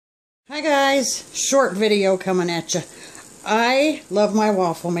Hi guys, short video coming at you. I love my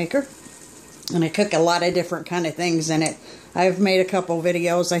waffle maker and I cook a lot of different kind of things in it. I've made a couple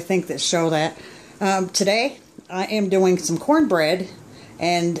videos I think that show that. Today I am doing some cornbread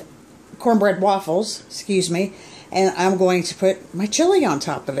waffles, excuse me, and I'm going to put my chili on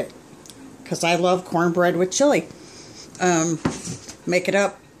top of it because I love cornbread with chili. Make it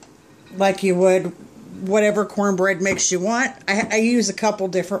up like you would whatever cornbread mix you want. I use a couple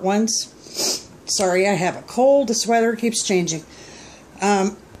different ones. Sorry, I have a cold. This weather keeps changing.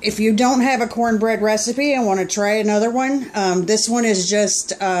 If you don't have a cornbread recipe and want to try another one, this one is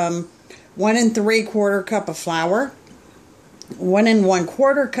just 1 3/4 cup of flour, 1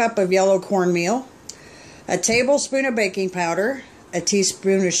 1/4 cup of yellow cornmeal, a tablespoon of baking powder, a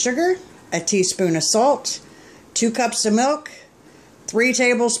teaspoon of sugar, a teaspoon of salt, 2 cups of milk, 3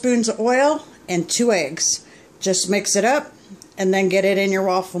 tablespoons of oil, and 2 eggs. Just mix it up and then get it in your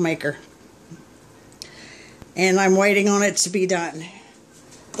waffle maker. And I'm waiting on it to be done.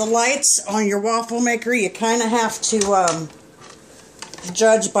 The lights on your waffle maker, you kind of have to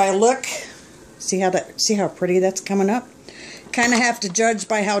judge by look. See how pretty that's coming up? Kind of have to judge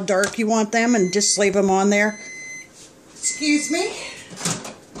by how dark you want them and just leave them on there. Excuse me.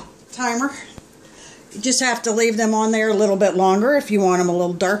 Timer. You just have to leave them on there a little bit longer if you want them a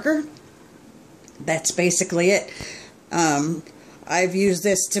little darker. That's basically it. I've used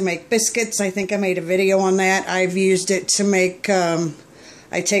this to make biscuits. I think I made a video on that. I've used it to make,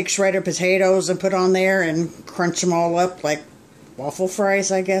 I take shredded potatoes and put on there and crunch them all up like waffle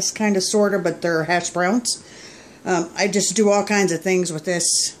fries, I guess, kind of, sort of, but they're hash browns. I just do all kinds of things with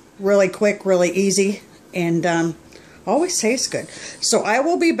this. Really quick, really easy, and always tastes good. So I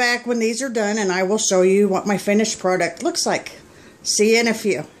will be back when these are done, and I will show you what my finished product looks like. See you in a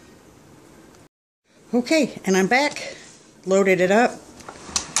few. Okay, and I'm back. Loaded it up.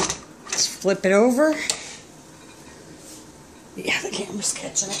 Let's flip it over. Yeah, the camera's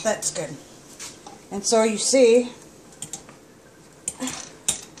catching it. That's good. And so you see,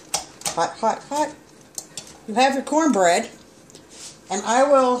 hot, hot, hot. You have your cornbread, and I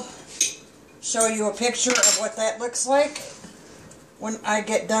will show you a picture of what that looks like when I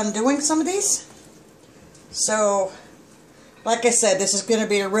get done doing some of these. So, like I said, this is going to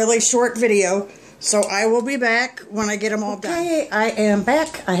be a really short video. So I will be back when I get them all done. Okay, I am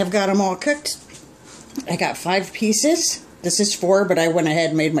back. I have got them all cooked. I got 5 pieces. This is 4, but I went ahead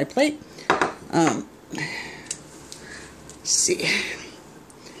and made my plate. See,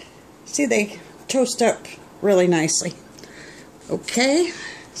 they toast up really nicely. Okay,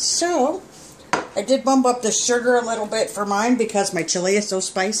 so I did bump up the sugar a little bit for mine because my chili is so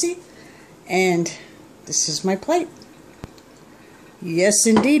spicy. And this is my plate. Yes,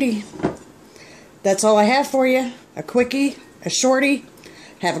 indeedy. That's all I have for you. A quickie, a shorty.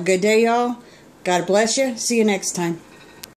 Have a good day, y'all. God bless you. See you next time.